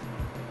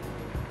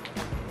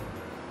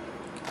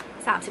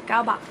39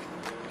 บาท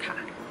ค่ะ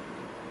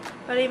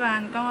ปริมาณ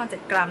ก็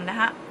7 กรัมนะ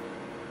คะ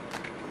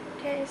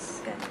เทส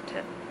กันเถ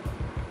อะ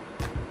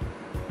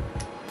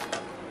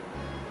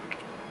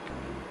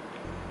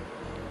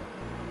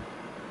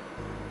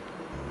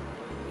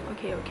โอเ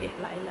ค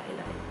ไหล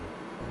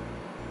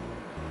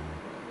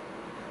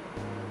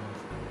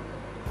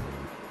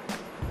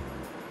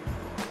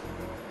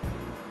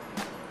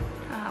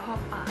เข้า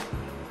ปาก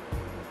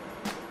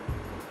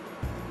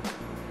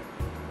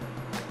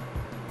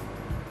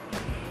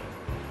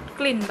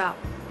กลิ่นแบบ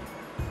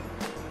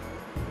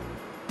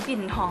กลิ่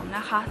นหอมน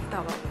ะคะแต่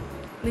แบบ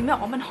ลิ้นไม่ออ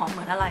กว่ามันหอมเห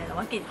มือนอะไรแต่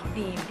ว่ากลิ่นเขา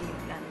ดีเห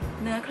มือนกัน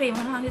เนื้อครีม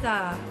ค่อนข้างที่จะ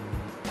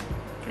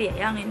เกลี่ย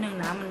ยากนิดนึง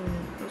นะมัน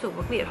รู้สึก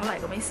ว่าเกลี่ยเท่าไหร่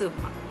ก็ไม่ซึม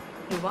อ่ะ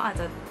หรือว่าอาจ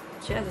จะ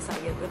ใส่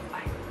เยอะเกินไป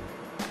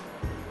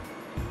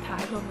ทาใ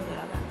ห้ทั่วมือ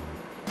แล้วกัน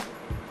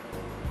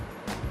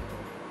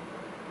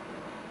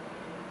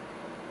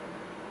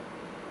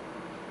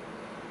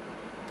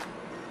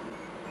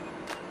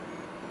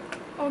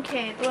โอเค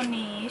ตัว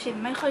นี้ฉัน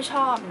ไม่ค่อยช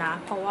อบนะ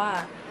เพราะว่า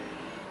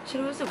ฉัน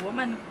รู้สึกว่า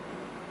มัน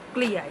เก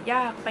ลี่ยย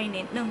ากไป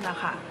นิดนึงนะ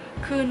คะ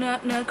คือเ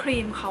นื้อครี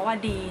มเขาอะ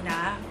ดีน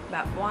ะแบ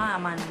บว่า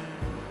มัน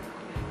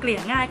เกลี่ย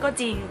ง่ายก็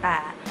จริงแต่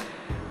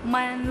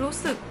มันรู้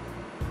สึก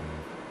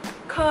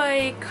เ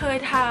คย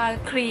ทา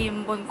ครีม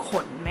บนข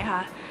นไหมค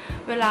ะ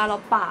เวลาเรา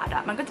ปาดอ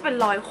ะมันก็จะเป็น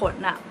รอยขน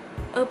อะ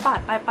ปาด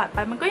ไป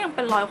มันก็ยังเ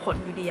ป็นรอยขน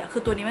อยู่ดีอะคื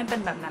อตัวนี้มันเป็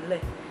นแบบนั้นเล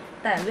ย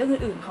แต่เรื่อง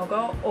อื่นๆเขาก็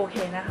โอเค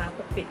นะคะป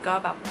กปิดก็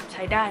แบบใ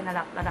ช้ได้ระ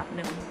ดับห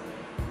นึ่ง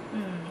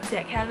เสี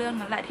ยแค่เรื่อง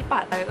นั้นแหละที่ปา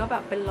ดไปก็แบ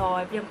บเป็นรอ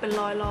ยยังเป็น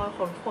รอย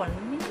ขน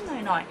นิดห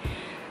น่อย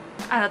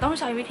อาจจะต้อง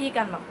ใช้วิธีก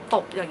ารแบบต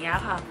บอย่างเงี้ย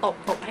ค่ะ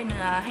ตบให้เ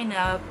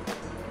นื้อ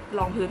ร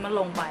องพื้นมัน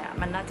ลงไปอ่ะ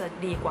มันน่าจะ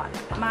ดีกว่า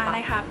มาน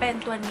ะคะเป็น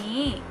ตัว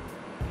นี้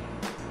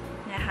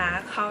นะคะ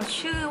เขา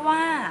ชื่อว่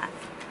า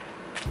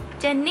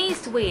Jenny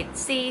Sweet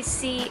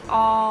CC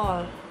All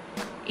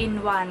in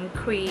One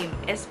Cream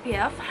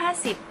SPF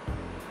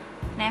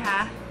 50นะคะ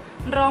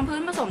รองพื้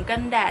นผสมกั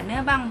นแดดเนื้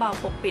อบางเบา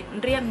ปกปิด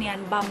เรียบเนียน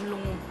บำรุ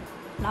ง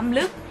ล้ำ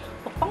ลึก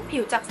ปกป้องผิ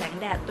วจากแสง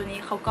แดดตัวนี้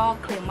เขาก็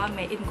เคลมว่า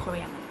made in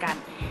Korea เหมือนกัน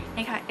น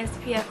ะคะ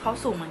SPF เขา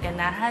สูงเหมือนกัน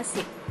นะ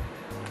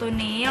50ตัว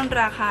นี้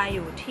ราคาอ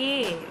ยู่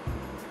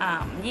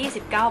ที่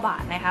29 บา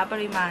ทนะคะป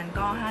ริมาณ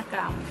ก็5 ก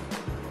รัม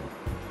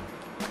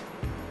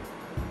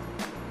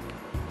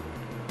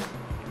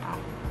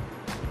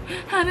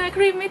หาเนื้อค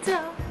รีมไม่เจ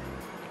อ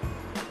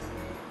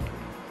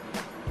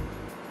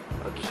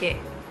โอเค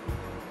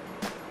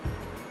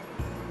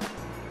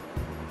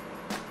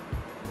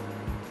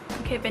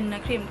เป็นเนื้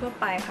อครีมทั่ว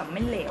ไปค่ะไ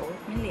ม่เหลว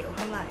เ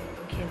ท่าไหร่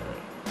โอเคเลย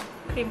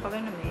ครีมเขาเป็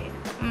นแบบนี้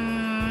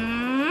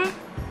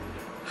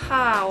ข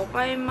าวไป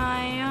ไหม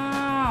อ่ะ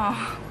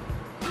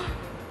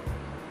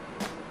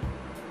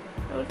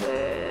โอเค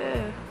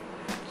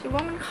คิดว่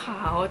ามันข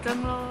าวจัง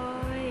เล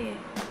ย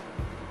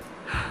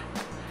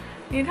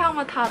นี่ถ้า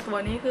มาทาตัว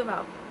นี้คือแบ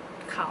บ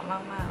ขาวม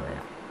ากๆเลย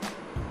อะ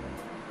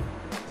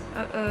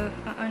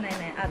ไหน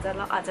เ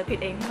ราอาจจะผิด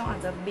เองที่เราอา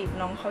จจะบีบ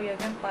น้องเขาเยอะ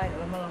เกินไปเดี๋ยว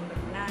เรามาลองแบ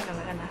บหน้ากัน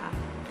แล้วกันนะคะ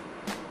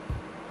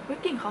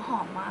กลิ่นเขาหอ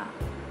มมาก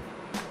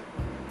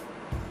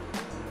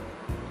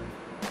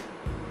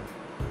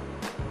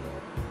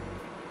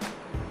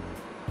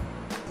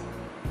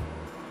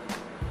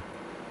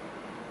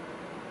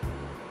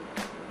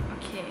โอ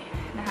เค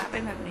นะคะเป็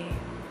นแบบนี้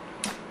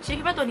ฉัน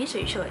คิดว่าตัวนี้เฉ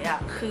ยๆอ่ะ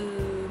คือ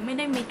ไม่ไ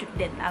ด้มีจุด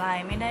เด่นอะไร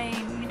ไม่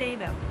ได้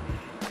แบบ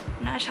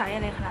น่าใช้อ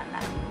ะไรขนาด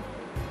นั้น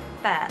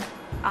แต่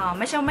ไ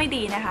ม่ใช่ไม่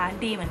ดีนะคะ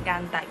ดีเหมือนกัน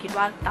แต่คิด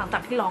ว่าหลังจา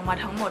กที่ลองมา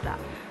ทั้งหมดอ่ะ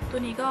ตัว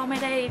นี้ก็ไม่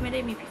ได้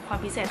มีความ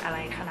พิเศษอะไร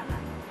ขนาด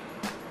นั้น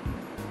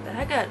แต่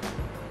ถ้าเกิด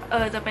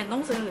จะเป็นต้อ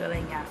งซื้อหรืออะไร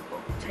เงี้ย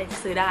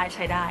ซื้อได้ใ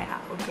ช้ได้ค่ะ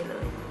โอเคเล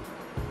ย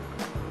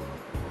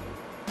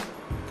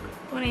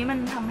ตัวนี้มัน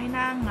ทำให้ห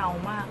น้าเงา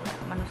มากเลย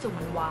มันรู้สึก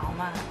มันว้าว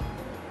มาก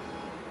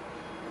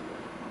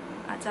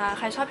อาจจะใ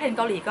ครชอบเพลงเ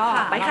กาหลีก็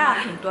ไปค่ะ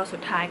ถึงตัวสุ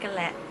ดท้ายกันแ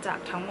หละจาก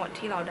ทั้งหมด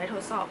ที่เราได้ท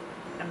ดสอบ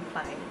กันไป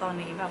ตอน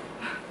นี้แบบ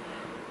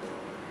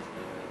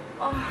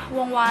ว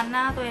งวานห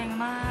น้าตัวเอง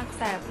มากแ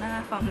สบหน้า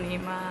ฝั่งนี้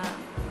มาก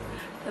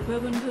แต่เพื่อ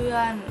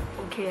นโ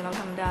อเคเรา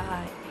ทำได้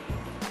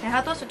นะค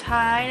ะตัวสุด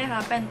ท้ายนะค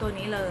ะเป็นตัว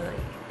นี้เลย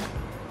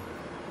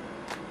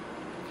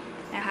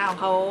นะคะของ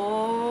เขา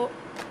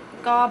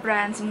ก็แบร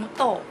นด์สมู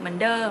โตะเหมือน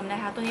เดิมนะ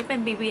คะตัวนี้เป็น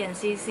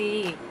BBNCC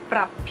ป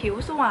รับผิว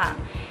สว่าง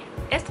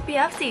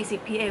SPF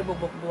 40 PA บ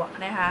วก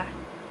นะคะ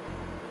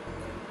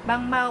บา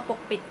งเบาปก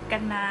ปิดกั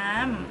นน้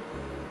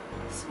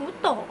ำสมู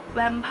โตะแว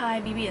มไพ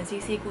ร์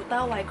BBNCC กูต้า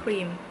ไวท์ครี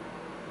ม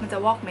มันจะ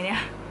วอกไหมเนี่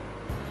ย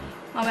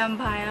มาแวม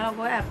ไพร์แล้วเรา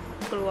ก็แอบ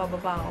กลัว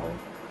เบาๆ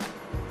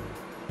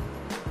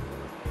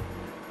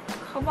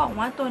เขาบอก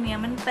ว่าตัวนี้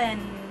มันเป็น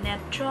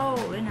natural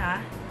ด้วยนะ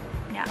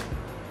เนี่ย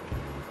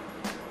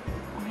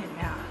มองเห็นไหม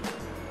คะ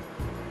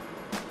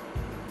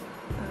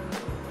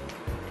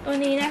ตัว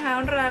นี้นะคะ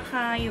ราค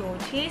าอยู่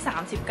ที่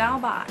39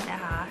 บาทน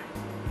ะคะ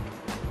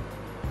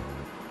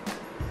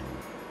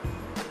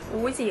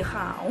อุ้ยสีข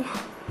าว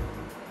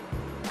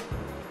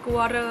กลั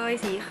วเลย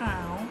สีขา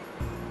ว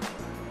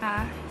ค่ะ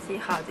สี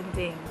ขาวจ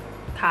ริง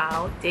ๆขาว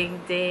จ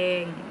ริง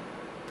ๆ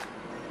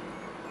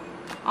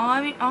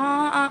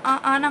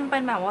นางเป็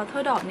นแบบ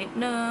water drop นิด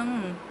นึง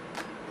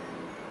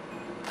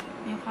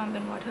มีความเป็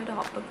น water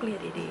drop ต้องเกลี่ย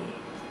ดีๆ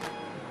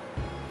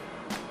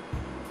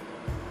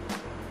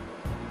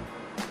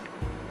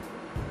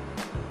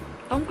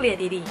ต้องเกลี่ย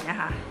ดีๆนะ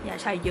คะอย่า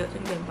ใช้เยอะจ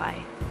นเกินไป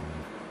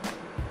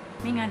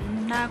ไม่งั้น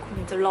หน้าคุณ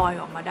จะลอย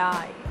ออกมาได้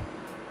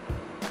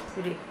ดู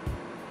ดิ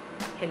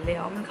เห็นแล้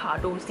วมันขาว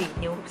ดู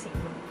4 นิ้วกับ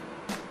4 มือ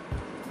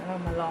แล้วเรา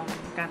มาลอง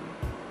กัน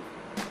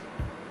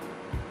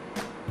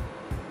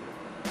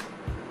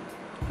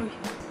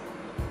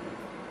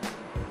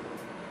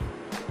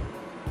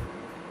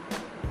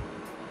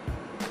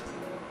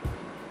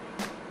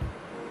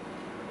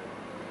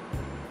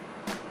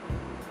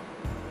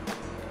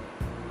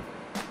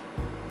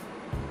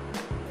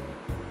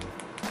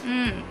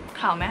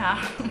ขาวไหมคะ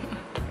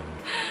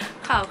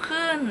ขาว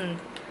ขึ้น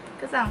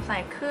กระจ่างใส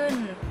ขึ้น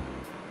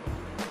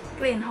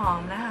กลิ่นหอ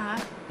มนะคะ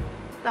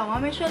แต่ว่า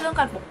ไม่ช่วยเรื่อง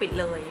การปกปิด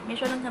เลยไม่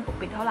ช่วยเรื่องการปก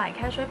ปิดเท่าไหร่แ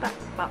ค่ช่วย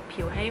ปรับ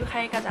ผิวใ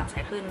ห้กระจ่างใส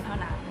ขึ้นเท่า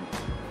นั้น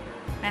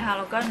นะคะแ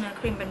ล้วก็เนื้อ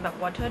ครีมเป็นแบบ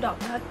water drop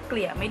ถ้าเก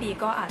ลี่ยไม่ดี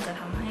ก็อาจจะ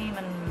ทำให้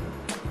มัน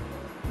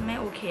ไม่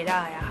โอเคไ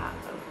ด้อะค่ะ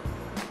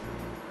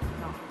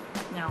เนาะ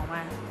เงาม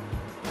าก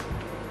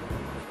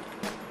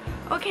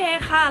โอเค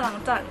ค่ะหลัง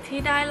จากที่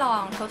ได้ลอ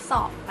งทดส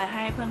อบไปใ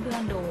ห้เพื่อ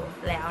นๆดู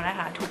แล้วนะค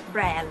ะทุกแบ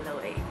รนด์เล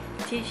ย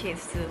ที่เชฟ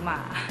ซื้อมา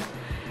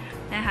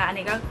นะคะอัน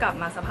นี้ก็กลับ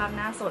มาสภาพห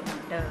น้าสดเหมื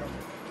อนเดิม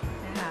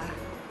นะคะ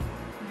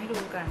ให้ดู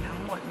กันทั้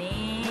งหมด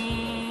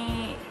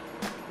นี้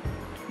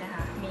นะค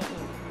ะมีอี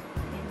ก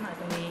นิดหน่อย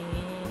ตรงนี้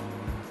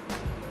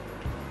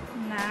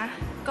นะ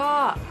ก็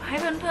ให้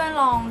เพื่อน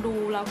ๆลองดู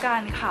แล้วกั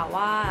นค่ะ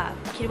ว่า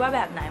คิดว่าแ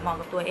บบไหนเหมาะ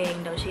กับตัวเอง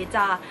เดี๋ยวชีจ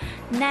ะ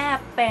แน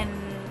บเป็น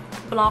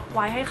บล็อกไ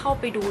ว้ให้เข้า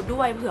ไปดูด้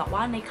วยเผื่อ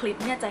ว่าในคลิป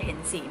เนี่ยจะเห็น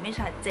สีไม่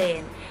ชัดเจน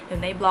หรือ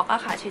ในบล็อกอ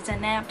ะค่ะชีจะ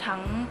แนบทั้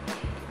ง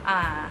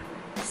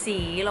สี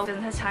เราจ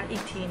ะชัดอี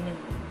กทีหนึ่ง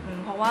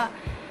เพราะว่า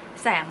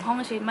แสงห้อง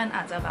ชีมันอ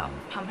าจจะแบบ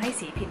ทำให้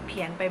สีผิดเ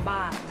พี้ยนไป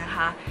บ้างนะค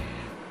ะ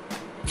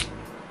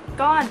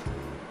ก็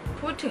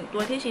พูดถึงตั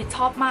วที่ชิดช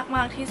อบม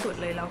ากที่สุด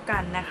เลยแล้วกั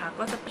นนะคะ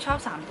ก็จะชอบ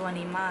3ตัว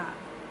นี้มาก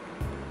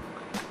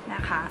น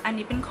ะคะอัน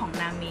นี้เป็นของ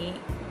นามิ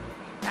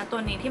นะตั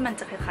วนี้ที่มัน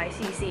จะคล้ายๆ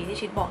CCที่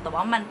ชิดบอกแต่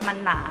ว่ามัน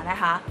หนานะ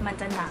คะมัน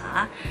จะหนา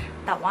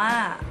แต่ว่า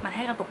มันใ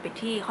ห้การปกปิด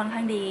ที่ค่อนข้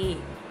างดี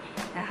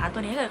นะคะตั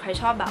วนี้ถ้าเกิดใคร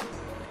ชอบแบบ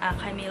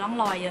ใครมีร่อง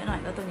รอยเยอะหน่อย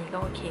ก็ตัวนี้ก็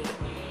โอเค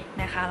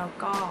นะคะแล้ว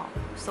ก็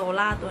โซ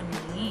ล่าตัว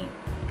นี้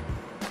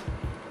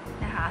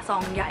นะคะซอ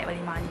งใหญ่ป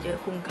ริมาณเยอะ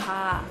คุ้มค่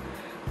า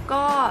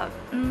ก็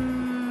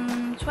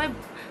ช่วย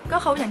ก็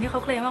เขาอย่างที่เข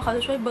าเคลมว่าเขาจ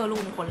ะช่วยเบลอรู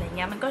ขุมขนอะไรเ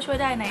งี้ยมันก็ช่วย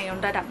ได้ใน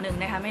ระดับหนึ่ง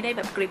นะคะไม่ได้แ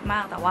บบกริปมา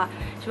กแต่ว่า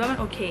ชิดว่ามัน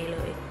โอเคเล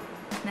ย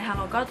นะคะ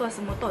แล้วก็ตัวส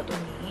มูทตัว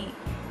นี้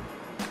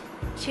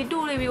ชิดดู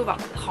รีวิวแบบ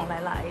ของห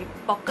ลาย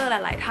ๆบล็อกเกอร์ห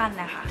ลายๆท่าน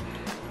นะคะ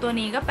ตัว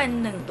นี้ก็เป็น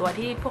1ตัว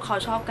ที่พวกเขา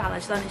ชอบกันแล้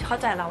วตอนนี้เข้า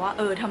ใจแล้วว่า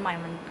ทำไม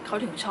เขา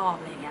ถึงชอบ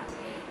อะไรเงี้ย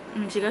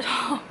ชิดก็ช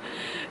อบ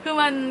คือ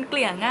มันเก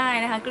ลี่ยง่าย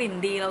นะคะกลิ่น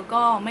ดีแล้ว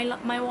ก็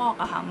ไม่วอก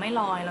อะค่ะไม่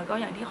ลอยแล้วก็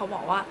อย่างที่เขาบ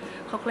อกว่า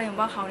เขาเคลม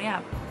ว่าเขาเนี่ย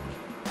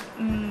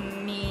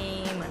มี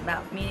เหมือนแบ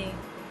บมี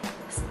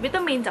วิต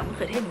ามินจากมะเ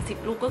ขือเทศถึง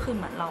10 ลูกก็คือเ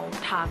หมือนเรา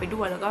ทาไปด้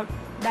วยแล้วก็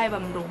ได้บ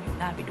ำรุงผิว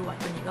หน้าไปด้วย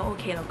ตัวนี้ก็โอ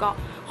เคแล้วก็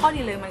ข้อ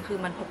ดีเลยมันคือ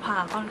มันพกพา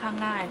ค่อนข้าง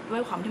ง่ายด้ว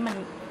ยความที่มัน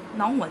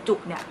น้องหัวจุก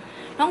เนี่ย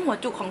น้องหัว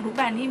จุกของทุกแ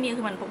บรนด์ที่มี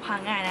คือมันพกพา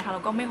ง่ายนะคะแล้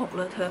วก็ไม่หกเ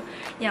ลอะเทอะ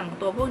อย่าง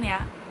ตัวพวกเนี้ย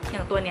อย่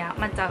างตัวเนี้ย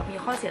มันจะมี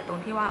ข้อเสียตรง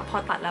ที่ว่าพอ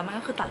ตัดแล้วมัน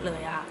ก็คือตัดเล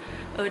ยอะค่ะ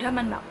ถ้า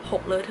มันแบบห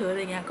กเลอะเทอะอะไ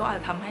รเงี้ยก็อาจ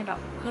จะทำให้แบบ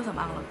เครื่องสำ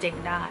อางเราเจ๊ง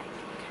ได้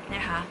น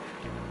ะคะ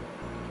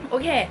โอ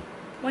เค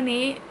วัน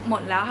นี้หม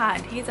ดแล้วค่ะ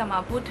ที่จะมา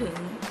พูดถึง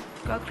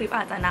ก็คลิปอ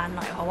าจจะนานห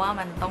น่อยเพราะว่า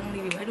มันต้อง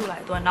รีวิวให้ดูหลา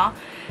ยตัวเนาะ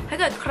ถ้า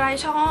เกิดใคร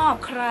ชอบ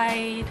ใคร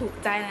ถูก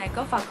ใจอะไร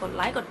ก็ฝากกดไ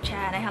ลค์กดแช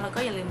ร์นะคะแล้วก็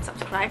อย่าลืม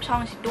subscribe ช่อ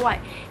งชิดด้วย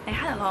นะค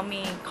ะเดี๋ยวเรา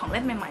มีของเ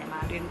ล่นใหม่ๆมา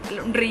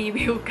รี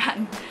วิวกัน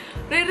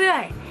เรื่อ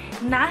ย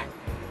ๆนะ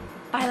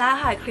ไปละ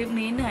ค่ะคลิป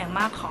นี้เหนื่อยม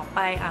ากขอไป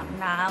อาบ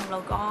น้ำแล้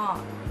วก็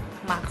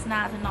มาร์คหน้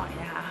าซะหน่อย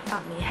นะคะ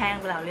ฝั่งนี้แห้ง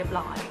ไปแล้วเรียบ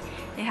ร้อย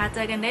นะคะเจ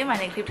อกันได้ใหม่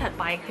ในคลิปถัด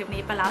ไปคลิป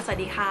นี้ไปแล้วสวัส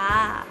ดีค่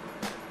ะ